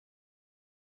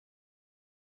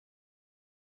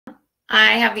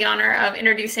I have the honor of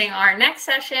introducing our next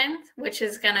session, which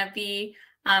is going to be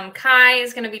Kai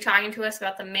is going to be talking to us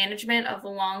about the management of the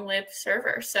long-lived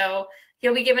server. So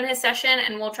he'll be given his session,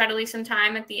 and we'll try to leave some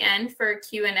time at the end for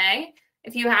Q&A.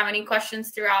 If you have any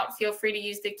questions throughout, feel free to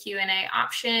use the Q&A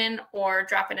option or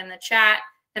drop it in the chat,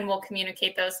 and we'll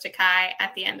communicate those to Kai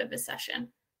at the end of his session.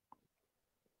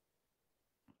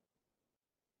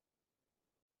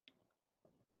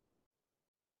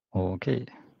 Okay.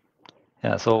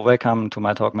 Yeah, so welcome to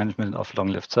my talk, Management of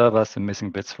Long-Lived Servers, the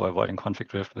missing bits for avoiding config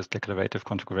drift with declarative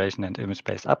configuration and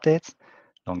image-based updates.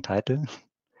 Long title.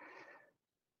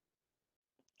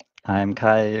 I'm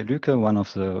Kai Lüke, one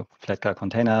of the Flatcar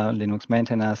Container Linux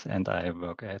maintainers, and I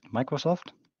work at Microsoft.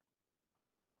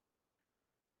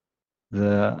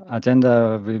 The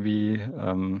agenda will be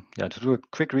to do a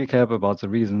quick recap about the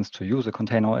reasons to use a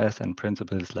container OS and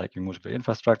principles like immutable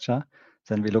infrastructure.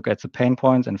 Then we look at the pain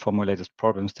points and formulate a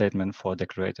problem statement for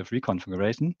declarative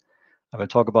reconfiguration. I will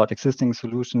talk about existing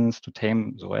solutions to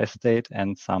tame the OS state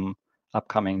and some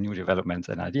upcoming new developments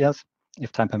and ideas.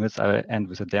 If time permits, I will end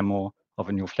with a demo of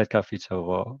a new Flatcar feature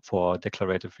for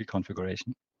declarative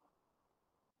reconfiguration.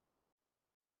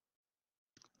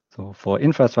 So for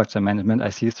infrastructure management, I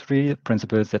see three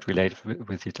principles that relate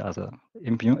with each other.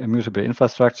 Immutable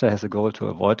infrastructure has a goal to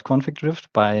avoid config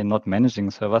drift by not managing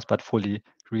servers, but fully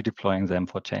redeploying them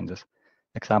for changes.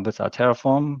 Examples are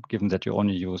Terraform, given that you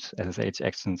only use SSH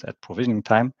actions at provisioning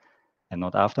time and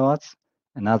not afterwards.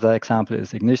 Another example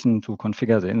is Ignition to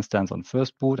configure the instance on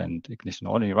first boot, and Ignition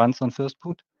only runs on first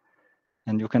boot.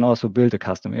 And you can also build a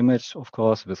custom image, of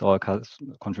course, with all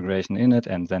configuration in it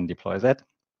and then deploy that.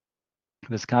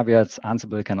 With caveats,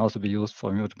 Ansible can also be used for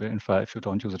immutable infra if you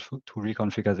don't use it to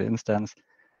reconfigure the instance.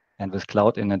 And with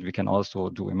Cloud Init, we can also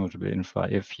do immutable infra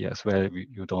if here as well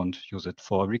you don't use it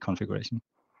for reconfiguration.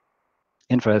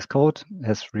 Infra as code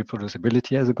has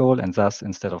reproducibility as a goal, and thus,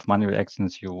 instead of manual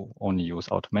actions, you only use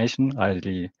automation,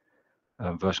 ideally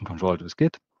version controlled with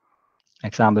Git.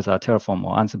 Examples are Terraform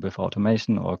or Ansible for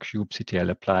automation, or kubectl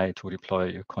apply to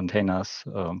deploy containers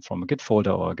from a Git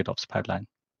folder or a GitOps pipeline.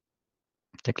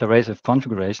 Declarative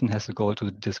configuration has the goal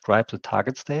to describe the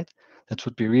target state that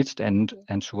should be reached and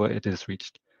ensure it is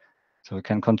reached. So we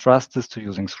can contrast this to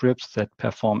using scripts that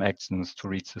perform actions to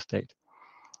reach the state.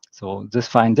 So this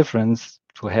fine difference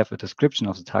to have a description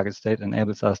of the target state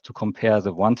enables us to compare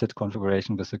the wanted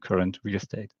configuration with the current real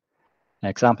state.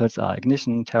 Examples are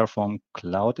Ignition, Terraform,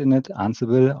 Cloud Init,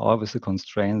 Ansible, or with the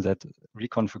constraint that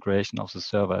reconfiguration of the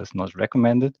server is not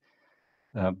recommended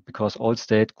because old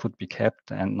state could be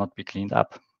kept and not be cleaned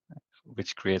up,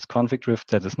 which creates config drift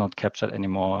that is not captured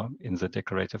anymore in the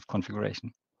declarative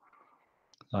configuration.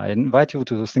 I invite you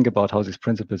to think about how these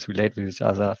principles relate with each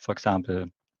other. For example,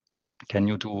 can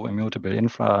you do immutable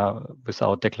infra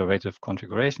without declarative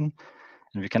configuration?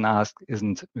 And we can ask,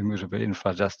 isn't immutable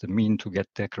infra just a mean to get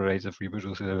declarative,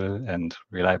 reproducible, and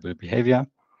reliable behavior?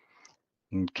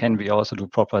 And can we also do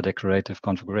proper declarative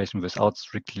configuration without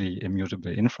strictly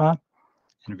immutable infra?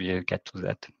 And we'll get to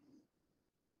that.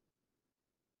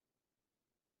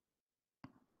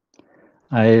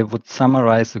 I would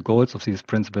summarize the goals of these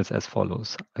principles as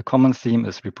follows. A common theme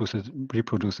is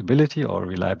reproducibility or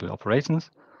reliable operations.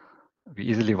 We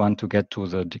easily want to get to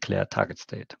the declared target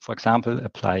state. For example,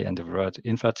 apply and avert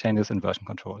infra changes in version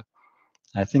control.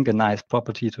 I think a nice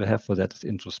property to have for that is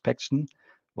introspection.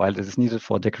 While this is needed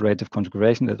for declarative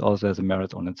configuration, it also has a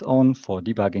merit on its own for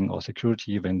debugging or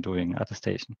security when doing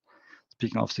attestation.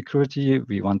 Speaking of security,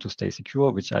 we want to stay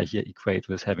secure, which I here equate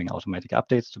with having automatic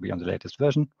updates to be on the latest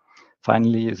version.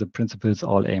 Finally, the principles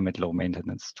all aim at low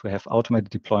maintenance, to have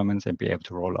automated deployments and be able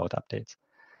to roll out updates.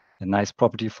 A nice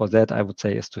property for that, I would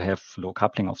say, is to have low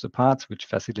coupling of the parts, which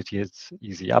facilitates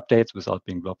easy updates without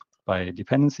being blocked by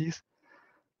dependencies.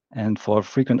 And for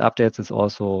frequent updates, it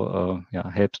also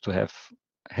helps to have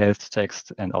health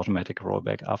text and automatic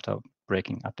rollback after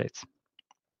breaking updates.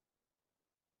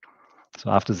 So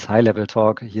after this high-level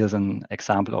talk, here's an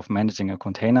example of managing a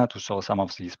container to show some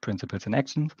of these principles in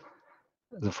action.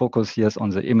 The focus here is on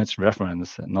the image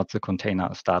reference, not the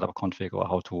container startup config or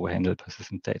how to handle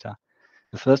persistent data.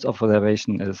 The first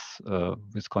observation is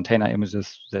with container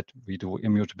images that we do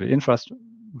immutable infra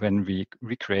when we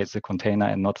recreate the container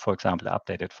and not, for example,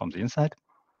 update it from the inside.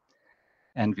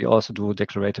 And we also do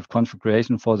declarative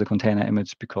configuration for the container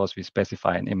image because we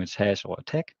specify an image hash or a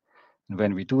tag. And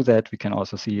when we do that, we can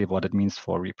also see what it means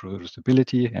for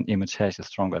reproducibility. An image hash is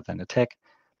stronger than a tag.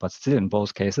 But still, in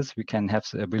both cases, we can have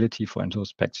the ability for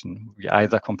introspection. We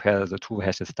either compare the two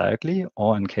hashes directly,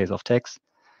 or in case of tags,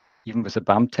 even with a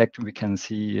bump tag, we can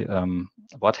see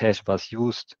what hash was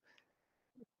used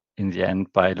in the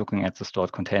end by looking at the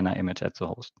stored container image at the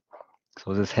host.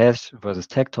 So this hash versus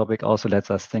tag topic also lets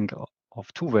us think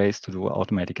of two ways to do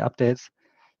automatic updates.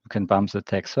 You can bump the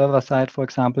tag server side, for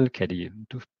example,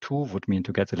 caddy2 would mean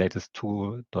to get the latest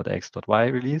 2.x.y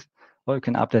release, or you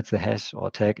can update the hash or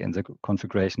tag in the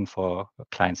configuration for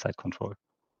client-side control.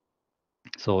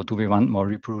 So do we want more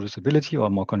reproducibility or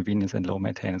more convenience and low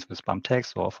maintenance with bump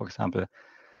tags, or for example,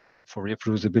 for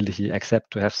reproducibility,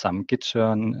 accept to have some git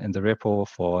churn in the repo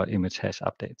for image hash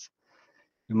updates?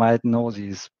 You might know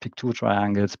these pick-two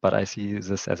triangles, but I see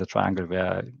this as a triangle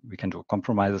where we can do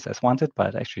compromises as wanted,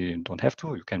 but actually you don't have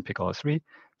to. You can pick all three.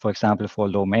 For example, for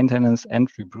low maintenance and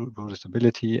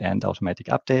reproducibility and automatic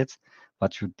updates,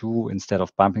 what you do instead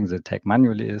of bumping the tag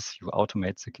manually is you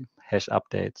automate the hash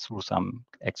update through some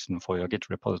action for your Git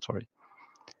repository.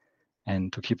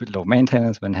 And to keep it low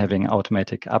maintenance when having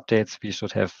automatic updates, we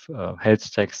should have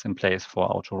health checks in place for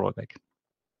auto rollback.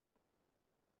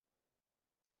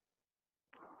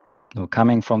 So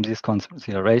coming from these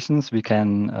considerations, we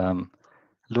can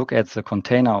look at the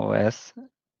container OS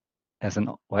as an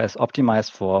OS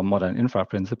optimized for modern infra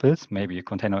principles. Maybe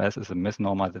container OS is a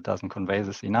misnomer that doesn't convey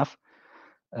this enough.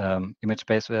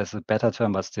 Image-based OS is a better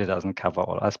term, but still doesn't cover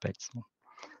all aspects.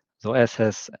 The OS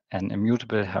has an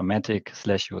immutable hermetic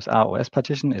 /USR OS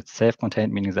partition. It's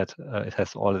self-contained, meaning that it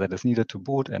has all that is needed to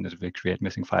boot, and it will create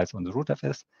missing files on the root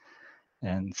FS.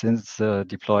 And since the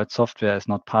deployed software is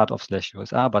not part of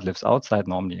 /USR, but lives outside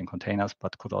normally in containers,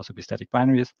 but could also be static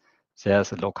binaries,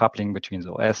 there's a low coupling between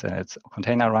the OS and its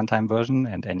container runtime version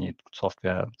and any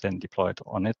software then deployed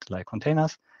on it, like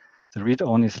containers. The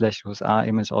read-only /USR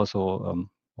image also,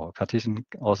 or partition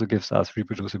also gives us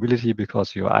reproducibility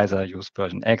because you either use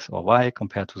version X or Y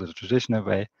compared to the traditional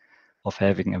way of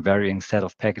having a varying set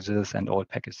of packages and old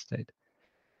package state.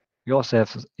 We also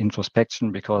have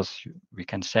introspection because we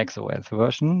can check the OS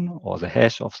version or the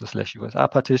hash of the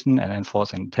 /USR partition and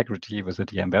enforce integrity with the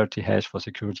DM-verity hash for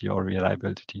security or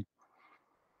reliability.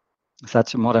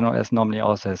 Such a modern OS normally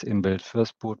also has inbuilt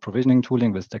first boot provisioning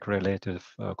tooling with declarative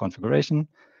configuration.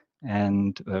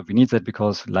 And we need that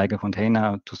because, like a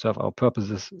container, to serve our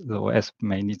purposes, the OS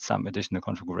may need some additional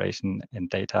configuration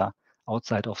and data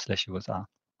outside of /USR.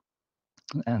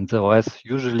 And the OS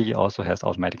usually also has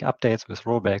automatic updates with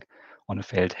rollback on a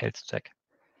failed health check.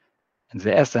 And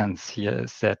the essence here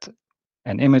is that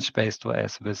an image-based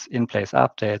OS with in-place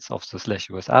updates of the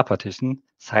 /USR partition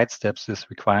sidesteps this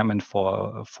requirement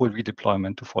for a full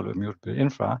redeployment to follow immutable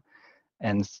infra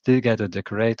and still get a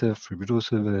declarative,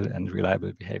 reproducible, and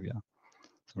reliable behavior.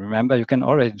 So remember, you can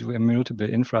already do immutable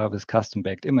infra with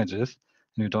custom-baked images,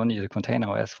 and you don't need a container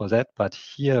OS for that, but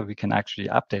here we can actually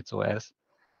update the OS,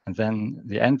 and then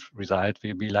the end result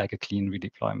will be like a clean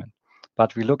redeployment.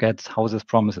 But we look at how this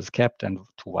promise is kept and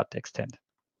to what extent.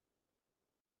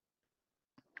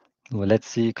 So let's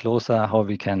see closer how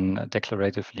we can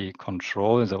declaratively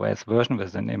control the OS version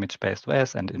with an image-based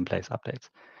OS and in-place updates.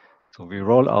 So we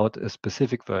roll out a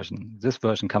specific version. This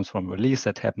version comes from a release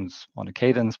that happens on a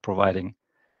cadence, providing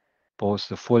both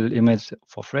the full image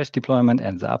for fresh deployment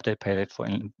and the update palette for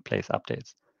in-place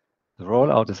updates. The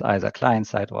rollout is either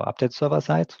client-side or update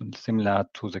server-side, similar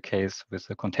to the case with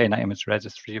the container image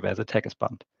registry where the tag is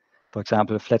bumped. For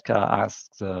example, Flatcar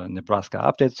asks the Nebraska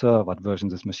update server what version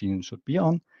this machine should be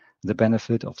on. The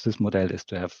benefit of this model is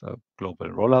to have global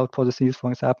rollout policies,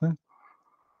 for example.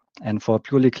 And for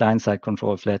purely client-side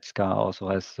control, Flatcar also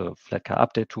has the Flatcar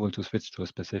update tool to switch to a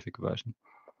specific version.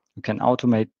 You can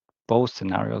automate both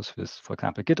scenarios with, for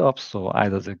example, GitOps. So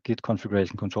either the Git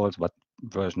configuration controls what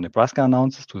version Nebraska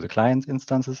announces to the client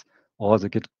instances, or the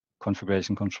Git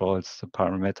configuration controls the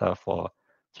parameter for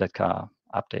Flatcar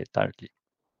update directly.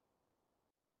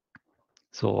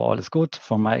 So all is good.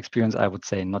 From my experience, I would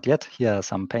say not yet. Here are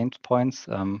some pain points.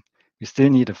 We still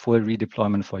need a full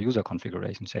redeployment for user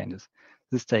configuration changes.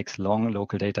 This takes long,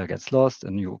 local data gets lost,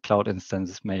 and new cloud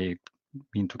instances may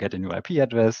mean to get a new IP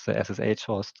address. The SSH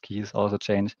host keys also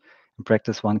change. In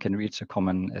practice, one can reach a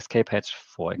common escape hatch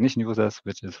for Ignition users,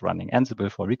 which is running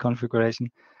Ansible for reconfiguration.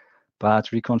 But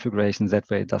reconfiguration that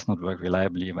way does not work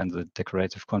reliably when the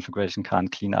declarative configuration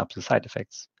can't clean up the side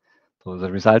effects. So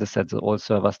the result is that the old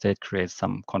server state creates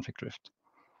some config drift.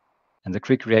 And the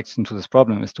quick reaction to this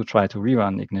problem is to try to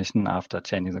rerun Ignition after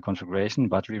changing the configuration,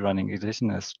 but rerunning Ignition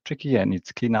is tricky and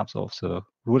needs cleanups of the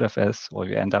root FS, or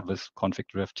you end up with config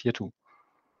drift here too.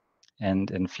 And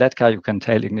in Flatcar, you can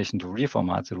tell Ignition to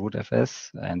reformat the root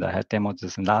FS, and I had demoed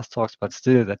this in last talks, but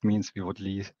still that means we would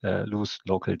lose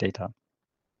local data.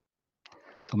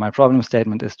 So my problem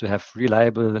statement is to have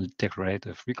reliable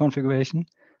declarative reconfiguration.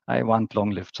 I want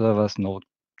long-lived servers, no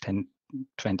 10,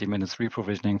 20 minutes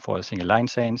reprovisioning for a single line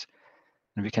change.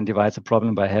 And we can divide the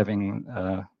problem by having,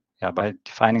 by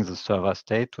defining the server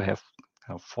state to have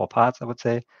kind of 4 parts, I would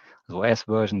say. The OS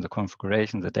version, the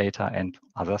configuration, the data, and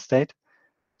other state.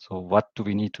 So what do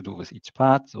we need to do with each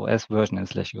part? The OS version in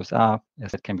 /usr,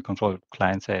 as it can be controlled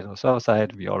client side or server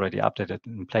side. We already updated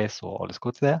in place, so all is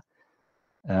good there.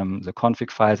 The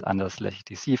config files under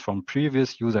 /etc from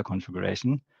previous user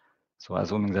configuration. So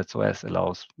assuming that OS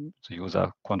allows the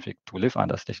user config to live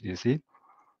under /etc.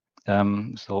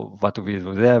 So what do we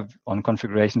do there? On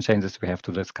configuration changes, we have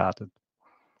to discard it.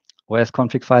 OS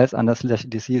config files under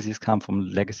 /etc, these come from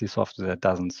legacy software that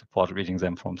doesn't support reading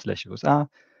them from /usr.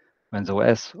 When the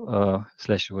OS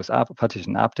 /usr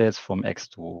partition updates from X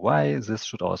to Y, this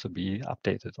should also be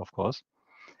updated, of course.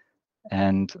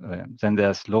 And then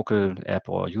there's local app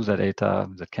or user data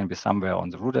that can be somewhere on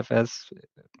the rootfs,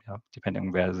 depending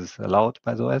on where this is allowed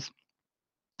by the OS.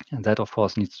 And that, of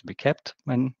course, needs to be kept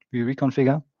when we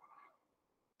reconfigure.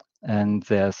 And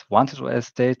there's wanted OS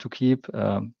state to keep.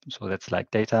 So that's like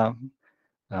data.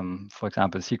 For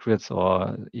example, secrets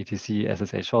or etc,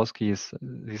 SSH host keys.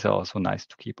 These are also nice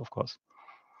to keep, of course.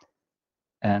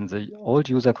 And the old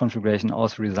user configuration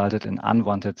also resulted in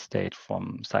unwanted state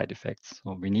from side effects.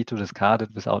 So we need to discard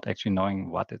it without actually knowing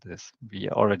what it is. We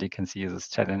already can see this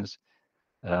challenge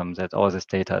that all this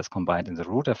data is combined in the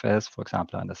rootfs, for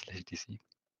example, under /etc.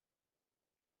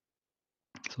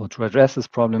 So to address this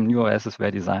problem, new OSs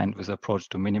were designed with an approach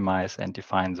to minimize and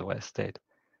define the OS state.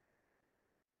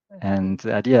 And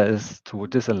the idea is to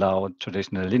disallow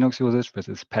traditional Linux usage with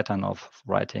this pattern of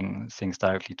writing things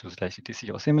directly to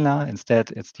 /etc or similar.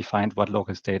 Instead, it's defined what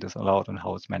local state is allowed and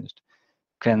how it's managed.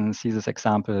 You can see this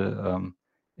example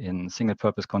in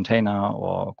single-purpose container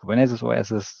or Kubernetes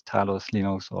OSs, Talos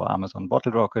Linux or Amazon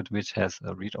Bottlerocket, which has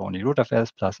a read-only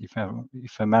rootfs plus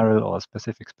ephemeral or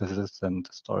specific persistent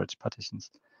storage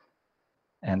partitions.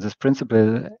 And this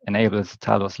principle enables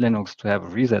Talos Linux to have a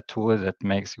reset tool that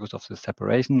makes use of this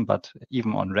separation, but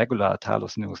even on regular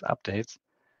Talos Linux updates,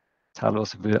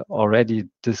 Talos will already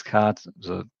discard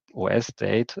the OS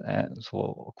state,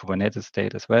 so Kubernetes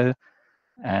state as well.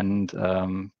 And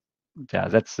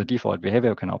that's the default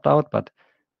behavior. You can opt out, but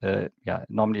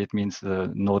normally it means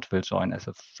the node will join as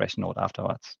a fresh node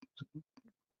afterwards.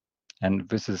 And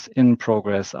this is in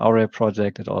progress RA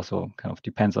project. It also kind of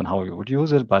depends on how you would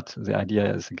use it, but the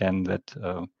idea is again that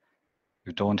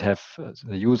you don't have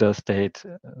the user state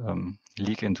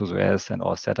leak into the OS, and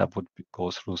all setup would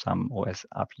go through some OS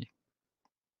API.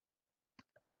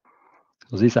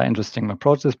 So these are interesting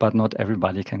approaches, but not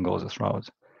everybody can go this route.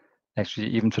 Actually,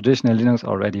 even traditional Linux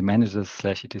already manages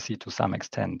 /etc to some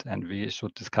extent, and we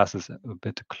should discuss this a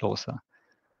bit closer.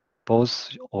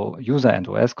 Both user and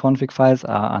OS config files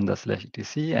are under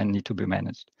 /etc and need to be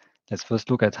managed. Let's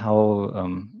first look at how,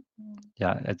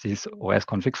 at these OS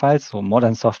config files. So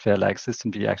modern software like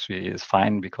systemd actually is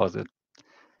fine because it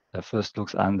first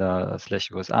looks under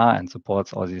 /usr and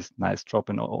supports all these nice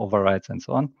drop-in overrides and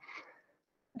so on.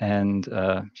 And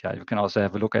you can also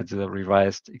have a look at the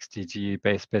revised XDG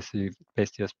base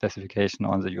tier specification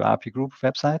on the URP group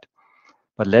website.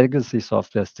 But legacy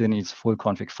software still needs full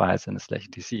config files in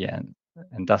 /etc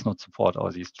and does not support all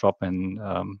these drop-in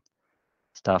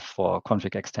stuff for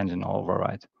config extension or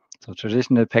override. So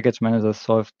traditional package managers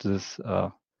solved this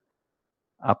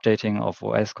updating of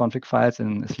OS config files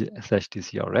in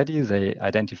 /etc already. They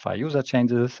identify user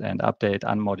changes and update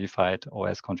unmodified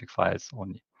OS config files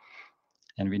only.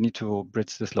 And we need to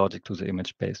bridge this logic to the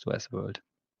image-based OS world.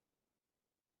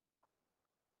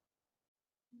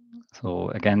 So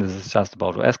again, this is just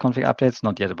about OS config updates,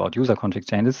 not yet about user config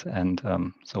changes. And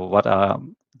so what are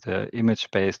the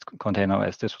image-based container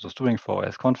OS distros doing for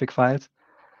OS config files?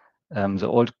 The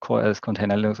old OS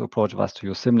container Linux approach was to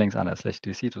use symlinks under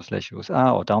 /etc to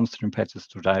 /usr or downstream patches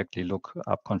to directly look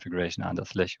up configuration under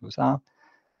 /usr.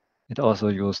 It also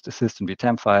used systemd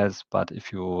temp files, but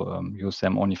if you use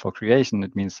them only for creation,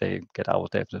 it means they get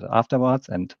outdated afterwards,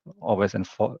 and always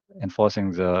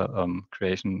enforcing the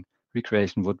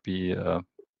recreation would be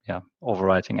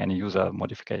overwriting any user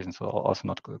modifications, so also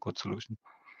not a good solution.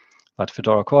 What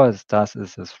Fedora Core does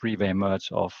is a three-way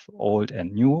merge of old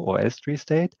and new OS tree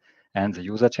state and the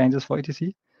user changes for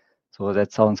etc. So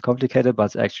that sounds complicated, but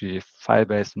it's actually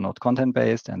file-based, not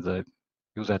content-based, and the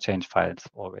user change files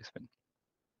always win.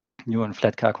 New in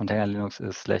Flatcar Container Linux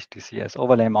is /dcs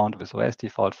overlay mount with OS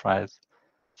default files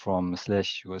from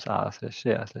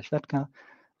 /usr/share/flatcar.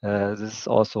 This is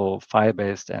also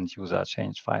file-based and user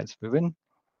change files within.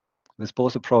 With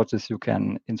both approaches, you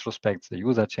can introspect the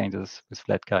user changes. With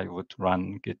Flatcar, you would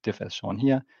run git diff as shown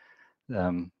here.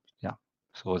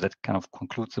 So that kind of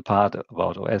concludes the part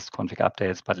about OS config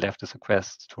updates, but left is a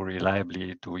quest to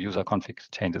reliably do user config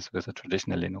changes with a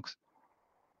traditional Linux.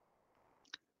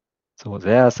 So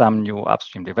there are some new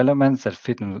upstream developments that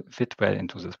fit well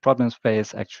into this problem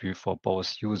space, actually for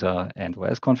both user and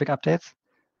OS config updates.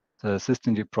 The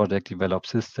systemd project develops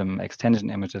system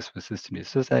extension images with systemd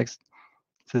sysex.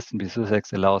 Systemd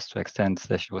sysex allows to extend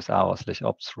 /usr or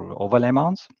 /opt through overlay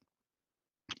mounts.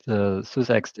 The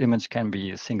sysex image can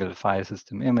be a single file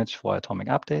system image for atomic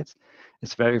updates.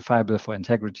 It's verifiable for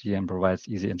integrity and provides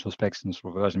easy introspection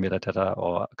through version metadata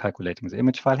or calculating the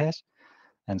image file hash.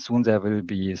 And soon there will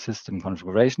be system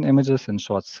configuration images and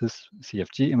short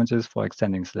syscfg images for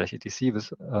extending /etc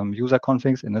with user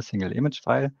configs in a single image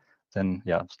file, then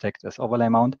stacked as overlay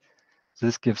mount.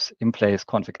 This gives in-place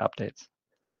config updates.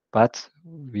 But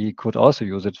we could also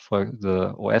use it for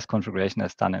the OS configuration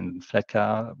as done in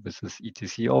Flatcar with this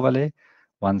etc overlay.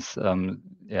 Once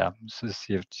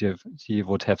syscfg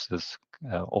would have this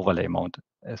overlay mount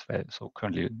as well. So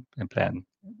currently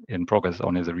in progress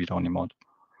only the read-only mode.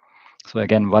 So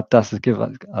again, what does it give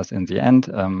us in the end?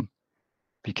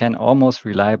 We can almost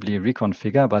reliably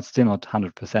reconfigure, but still not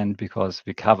 100% because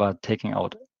we cover taking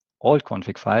out all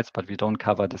config files, but we don't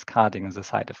cover discarding the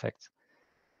side effects.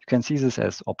 You can see this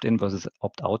as opt-in versus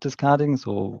opt-out discarding.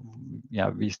 So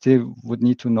we still would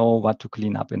need to know what to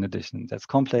clean up in addition. That's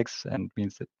complex and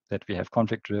means that we have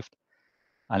config drift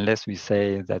unless we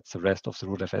say that the rest of the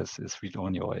rootfs is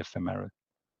read-only or ephemeral.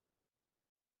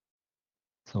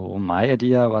 So my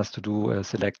idea was to do a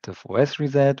selective OS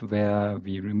reset where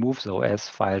we remove the OS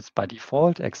files by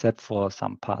default, except for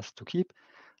some paths to keep.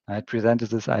 I presented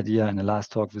this idea in the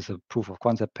last talk with a proof of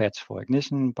concept patch for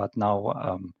ignition, but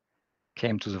now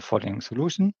came to the following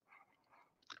solution.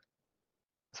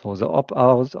 So the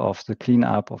opt-out of the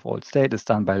cleanup of old state is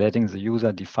done by letting the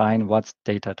user define what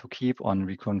data to keep on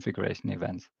reconfiguration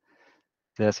events.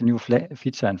 There's a new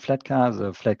feature in Flatcar.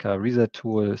 The Flatcar reset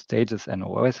tool stages an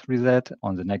OS reset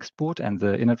on the next boot, and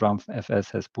the initram fs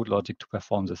has boot logic to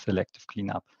perform the selective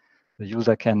cleanup. The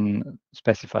user can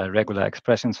specify regular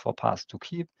expressions for paths to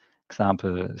keep.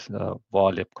 Example is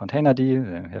warlib containerd, you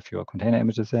have your container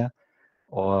images there,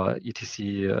 or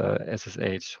etc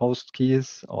ssh host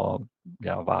keys, or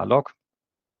var log.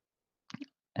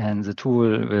 And the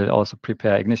tool will also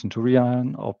prepare ignition to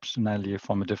rerun, optionally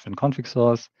from a different config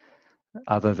source,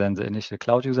 other than the initial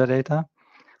cloud user data.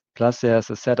 Plus, there's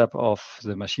a setup of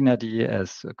the machine ID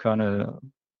as a kernel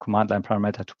command line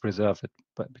parameter to preserve it,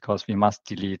 but because we must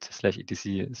delete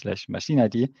 /etc/machine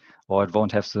ID, or it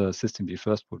won't have the systemd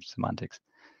first boot semantics.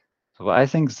 So I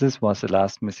think this was the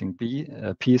last missing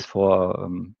piece for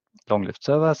long-lived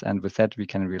servers, and with that we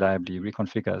can reliably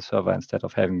reconfigure a server instead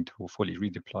of having to fully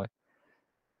redeploy.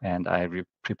 And I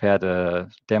prepared a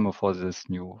demo for this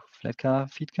new Flatcar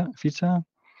feature,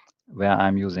 where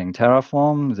I'm using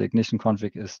Terraform. The ignition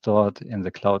config is stored in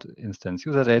the cloud instance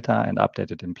user data and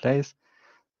updated in place.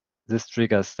 This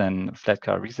triggers then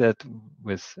Flatcar reset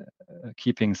with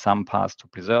keeping some paths to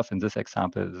preserve. In this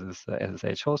example, this is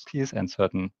SSH host keys and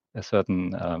a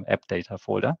certain app data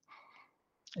folder.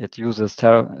 It uses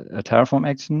a Terraform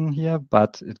action here,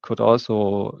 but it could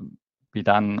also be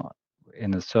done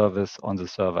in a service on the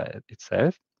server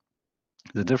itself.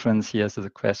 The difference here is the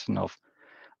question of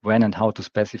when and how to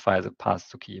specify the paths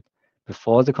to keep.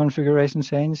 Before the configuration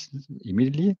change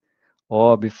immediately,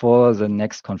 or before the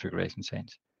next configuration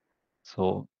change.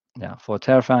 So for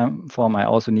Terraform, I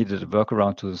also needed a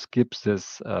workaround to skip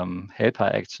this helper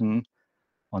action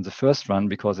on the first run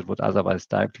because it would otherwise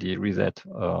directly reset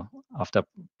after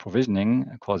provisioning,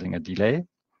 causing a delay.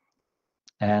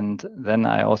 And then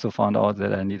I also found out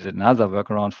that I needed another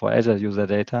workaround for Azure user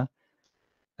data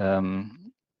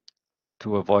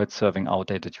to avoid serving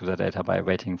outdated user data by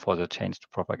waiting for the change to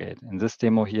propagate. In this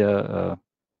demo here,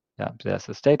 there's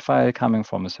a state file coming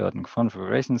from a certain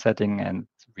configuration setting, and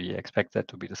we expect that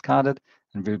to be discarded.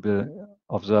 And we'll be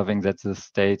observing that the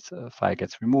state file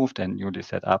gets removed and newly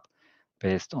set up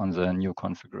based on the new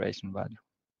configuration value.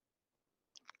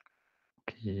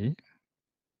 Okay,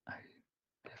 I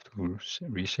have to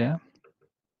reshare.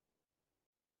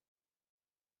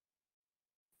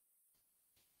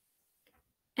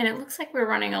 And it looks like we're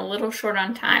running a little short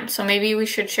on time, so maybe we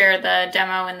should share the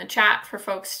demo in the chat for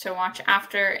folks to watch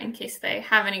after in case they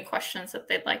have any questions that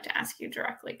they'd like to ask you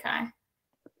directly, Kai.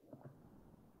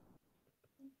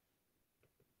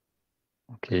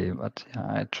 Okay, but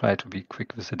I try to be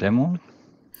quick with the demo.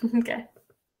 Okay.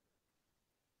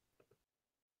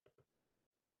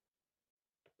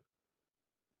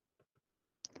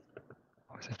 I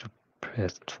always have to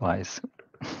press twice.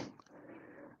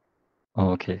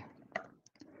 Okay.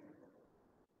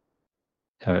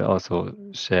 I will also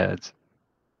share it.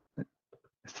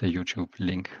 It's the YouTube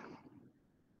link.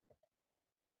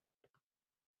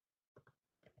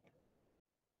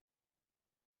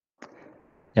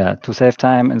 Yeah, to save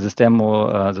time in this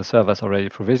demo, the server is already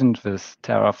provisioned with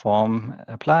Terraform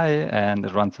apply, and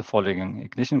it runs the following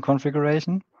ignition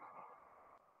configuration,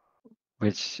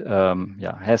 which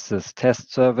has this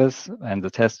test service, and the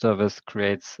test service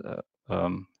creates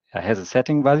has a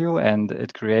setting value, and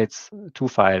it creates two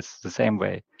files the same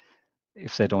way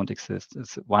if they don't exist.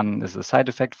 One is a side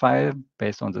effect file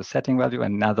based on the setting value,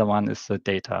 and another one is the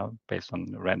data based on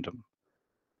the random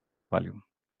value.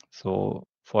 So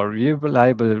for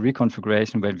reliable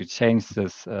reconfiguration, when we change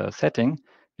this setting,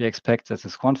 we expect that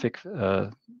this config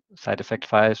side effect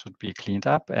file should be cleaned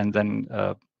up and then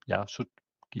should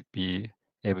be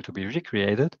able to be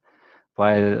recreated,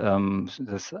 while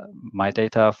this my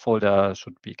data folder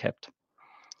should be kept.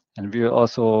 And we will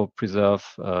also preserve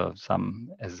some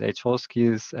SSH host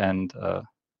keys and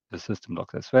the system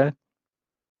logs as well.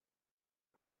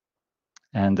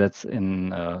 And that's in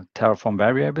Terraform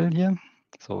variable here.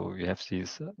 So we have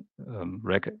these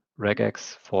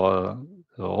regex for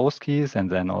the host keys, and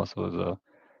then also the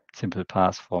simple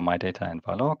path for my data and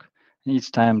varlog. Each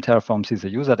time Terraform sees a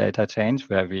user data change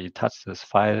where we touch this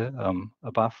file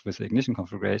above with the ignition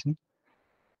configuration,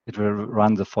 it will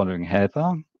run the following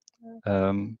helper.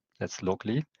 That's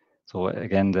locally. So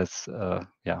again, that's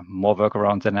more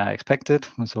workaround than I expected.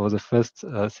 So the first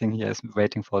thing here is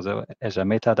waiting for the Azure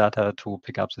metadata to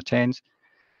pick up the change.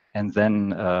 And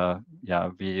then,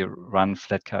 we run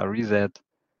Flatcar reset.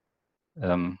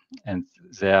 And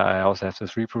there I also have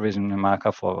this reprovisioning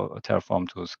marker for Terraform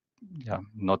to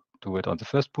not do it on the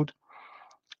first boot.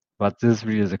 But this is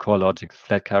really the core logic.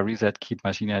 Flatcar reset, keep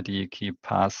machine ID, keep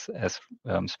path as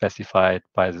specified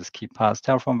by this keep path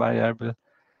Terraform variable,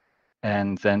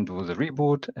 and then do the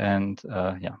reboot. And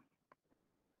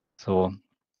so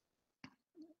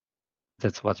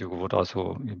that's what you would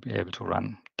also be able to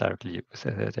run directly with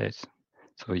SSH.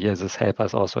 So here, this helper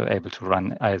is also able to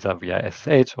run either via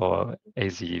SSH or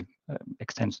AZ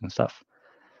extension stuff.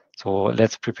 So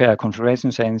let's prepare a configuration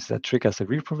change that triggers the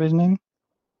reprovisioning.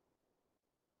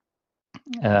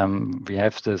 We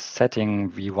have this setting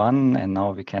v1, and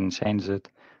now we can change it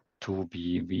to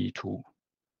be v2.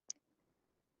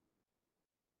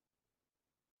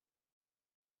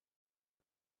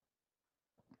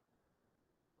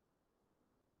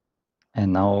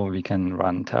 And now we can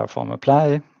run Terraform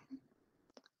apply.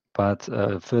 But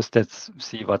first, let's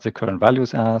see what the current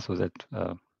values are, so that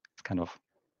it's kind of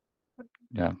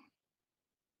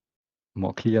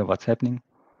more clear what's happening.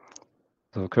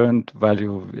 So current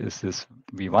value is this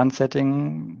v1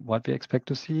 setting, what we expect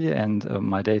to see, and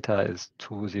my data is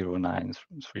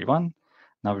 20931.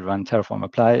 Now we run Terraform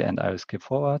apply, and I will skip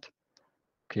forward.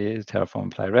 Okay, Terraform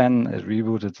apply ran, it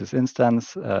rebooted this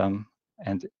instance, and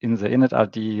in the init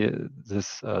RD,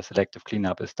 this selective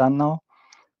cleanup is done now.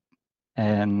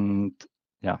 And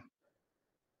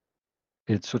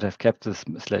it should have kept this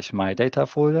 /my data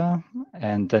folder,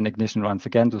 and then ignition runs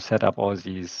again to set up all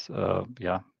these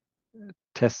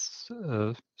test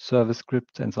service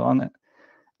scripts and so on.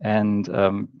 And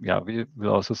we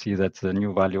will also see that the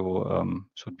new value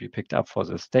should be picked up for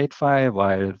the state file,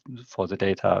 while for the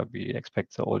data, we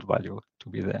expect the old value to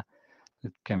be there.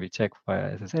 It can be checked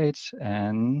via SSH,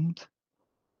 and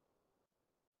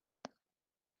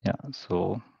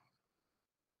so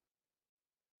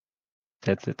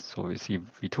that's it. So we see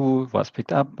v2 was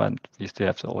picked up, but we still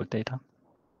have the old data.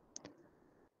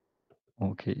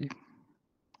 Okay.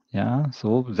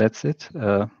 So that's it.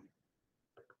 I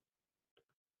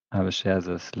will share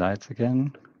the slides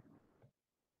again.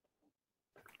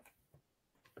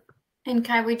 And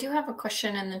Kai, we do have a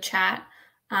question in the chat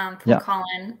from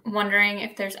Colin, wondering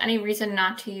if there's any reason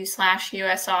not to use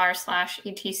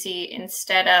 /usr/etc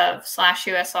instead of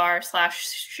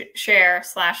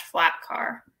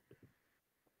 /usr/share/flatcar.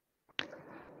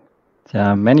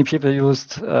 Yeah, many people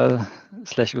used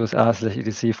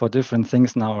 /usr/etc for different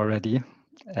things now already.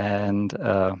 And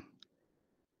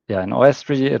in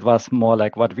OS3, it was more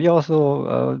like what we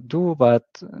also do, but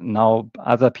now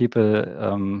other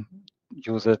people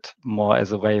use it more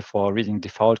as a way for reading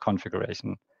default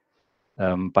configuration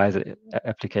by the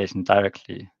application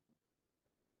directly.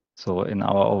 So in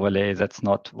our overlay, that's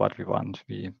not what we want.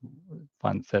 We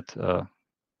want that to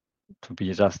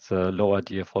be just a lower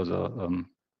tier for the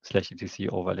 /etc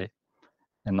overlay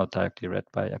and not directly read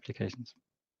by applications.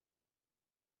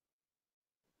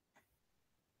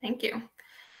 Thank you.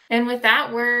 And with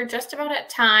that, we're just about at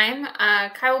time.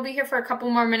 Kai will be here for a couple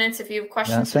more minutes. If you have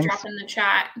questions to drop in the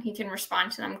chat, he can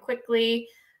respond to them quickly.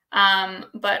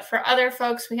 But for other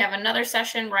folks, we have another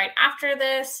session right after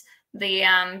this the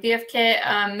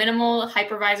VFKit minimal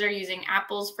hypervisor using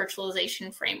Apple's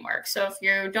virtualization framework. So if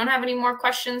you don't have any more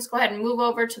questions, go ahead and move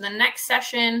over to the next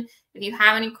session. If you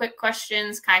have any quick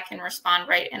questions, Kai can respond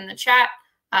right in the chat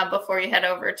before you head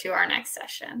over to our next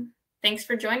session. Thanks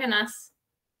for joining us.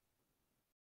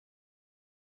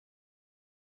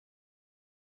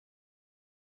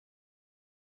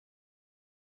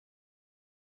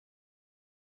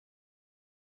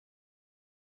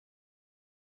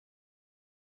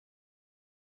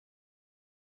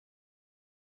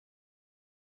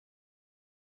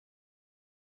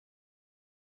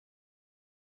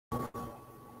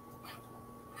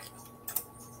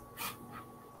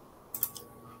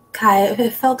 Kai,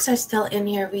 if folks are still in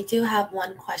here, we do have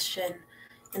one question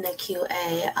in the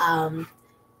QA.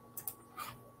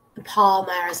 Paul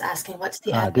Myers asking, what's the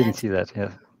advantage? I didn't see that,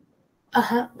 yes.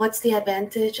 What's the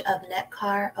advantage of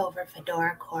Netcar over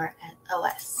Fedora Core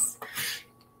OS?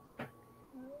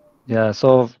 Yeah,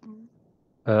 so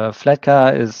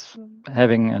Flatcar is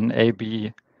having an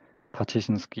A/B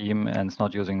partition scheme and it's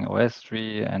not using OS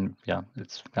tree, and yeah,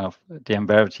 it's kind of the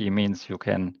invariability means you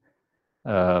can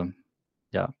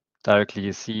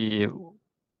directly see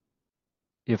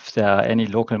if there are any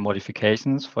local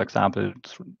modifications, for example,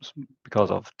 because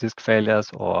of disk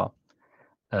failures or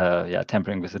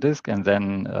tampering with the disk, and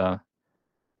then the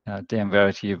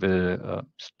invariability will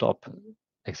stop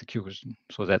execution.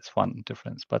 So that's one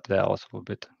difference, but there are also a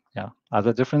bit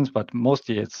other difference, but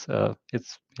mostly it's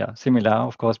similar,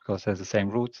 of course, because there's the same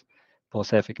roots for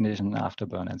self-ignition,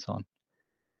 afterburn, and so on.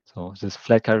 So this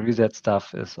Flatcar reset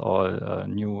stuff is all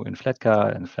new in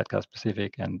Flatcar and Flatcar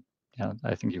specific, and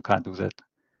I think you can't do that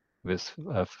with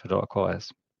Fedora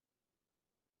CoreOS.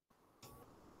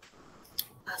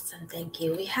 Awesome, thank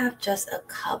you. We have just a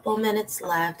couple minutes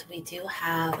left. We do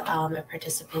have a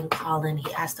participant, Colin.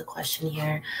 He asked a question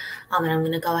here, and I'm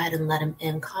going to go ahead and let him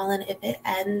in. Colin, if it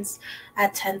ends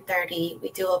at 10:30,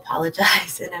 we do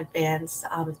apologize in advance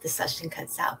if the session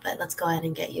cuts out, but let's go ahead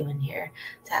and get you in here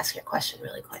to ask your question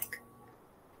really quick.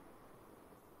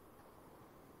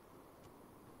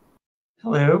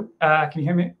 Hello, can you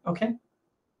hear me okay?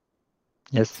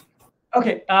 Yes.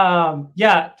 Okay,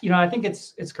 I think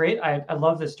it's great. I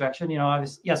love this direction,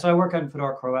 so I work on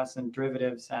Fedora CoreOS and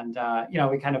derivatives, and,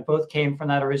 we kind of both came from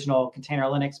that original Container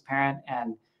Linux parent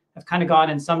and have kind of gone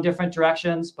in some different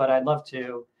directions, but I'd love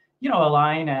to,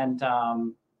 align and,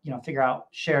 figure out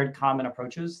shared common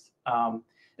approaches,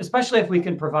 especially if we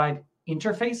can provide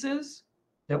interfaces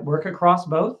that work across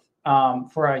both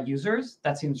for our users.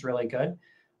 That seems really good.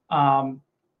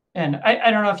 And I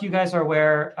don't know if you guys are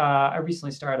aware, I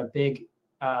recently started a big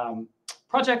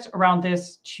project around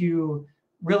this to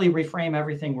really reframe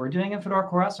everything we're doing in Fedora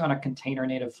CoreOS on a container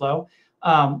native flow.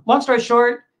 Long story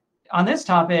short, on this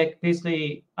topic,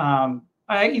 basically,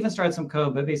 I even started some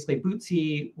code, but basically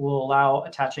Bootsy will allow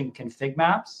attaching config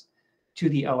maps to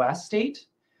the OS state.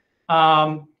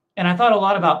 And I thought a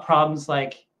lot about problems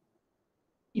like,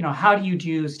 how do you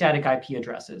do static IP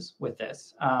addresses with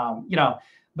this?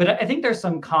 But I think there's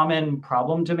some common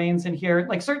problem domains in here.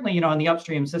 Like certainly, in the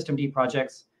upstream systemd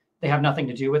projects, they have nothing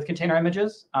to do with container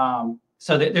images.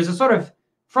 So there's a sort of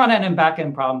front end and back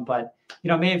end problem. But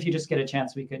maybe if you just get a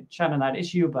chance, we could chat on that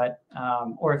issue. But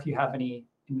or if you have any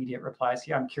immediate replies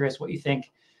here, I'm curious what you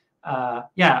think.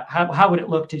 How would it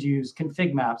look to use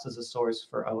config maps as a source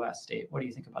for OS state? What do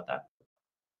you think about that?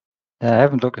 I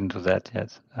haven't looked into that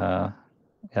yet.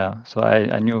 So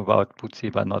I knew about Bootsy,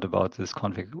 but not about this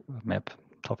config map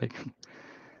topic.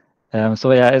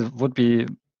 It would be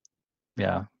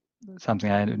something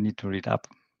I need to read up,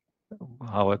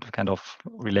 how it kind of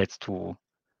relates to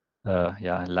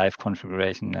live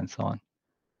configuration and so on.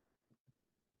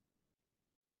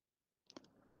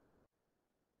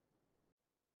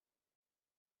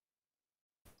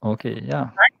 Okay, yeah. All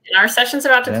right, and our session's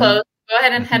about to close. Go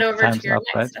ahead and head over to your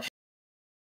next session.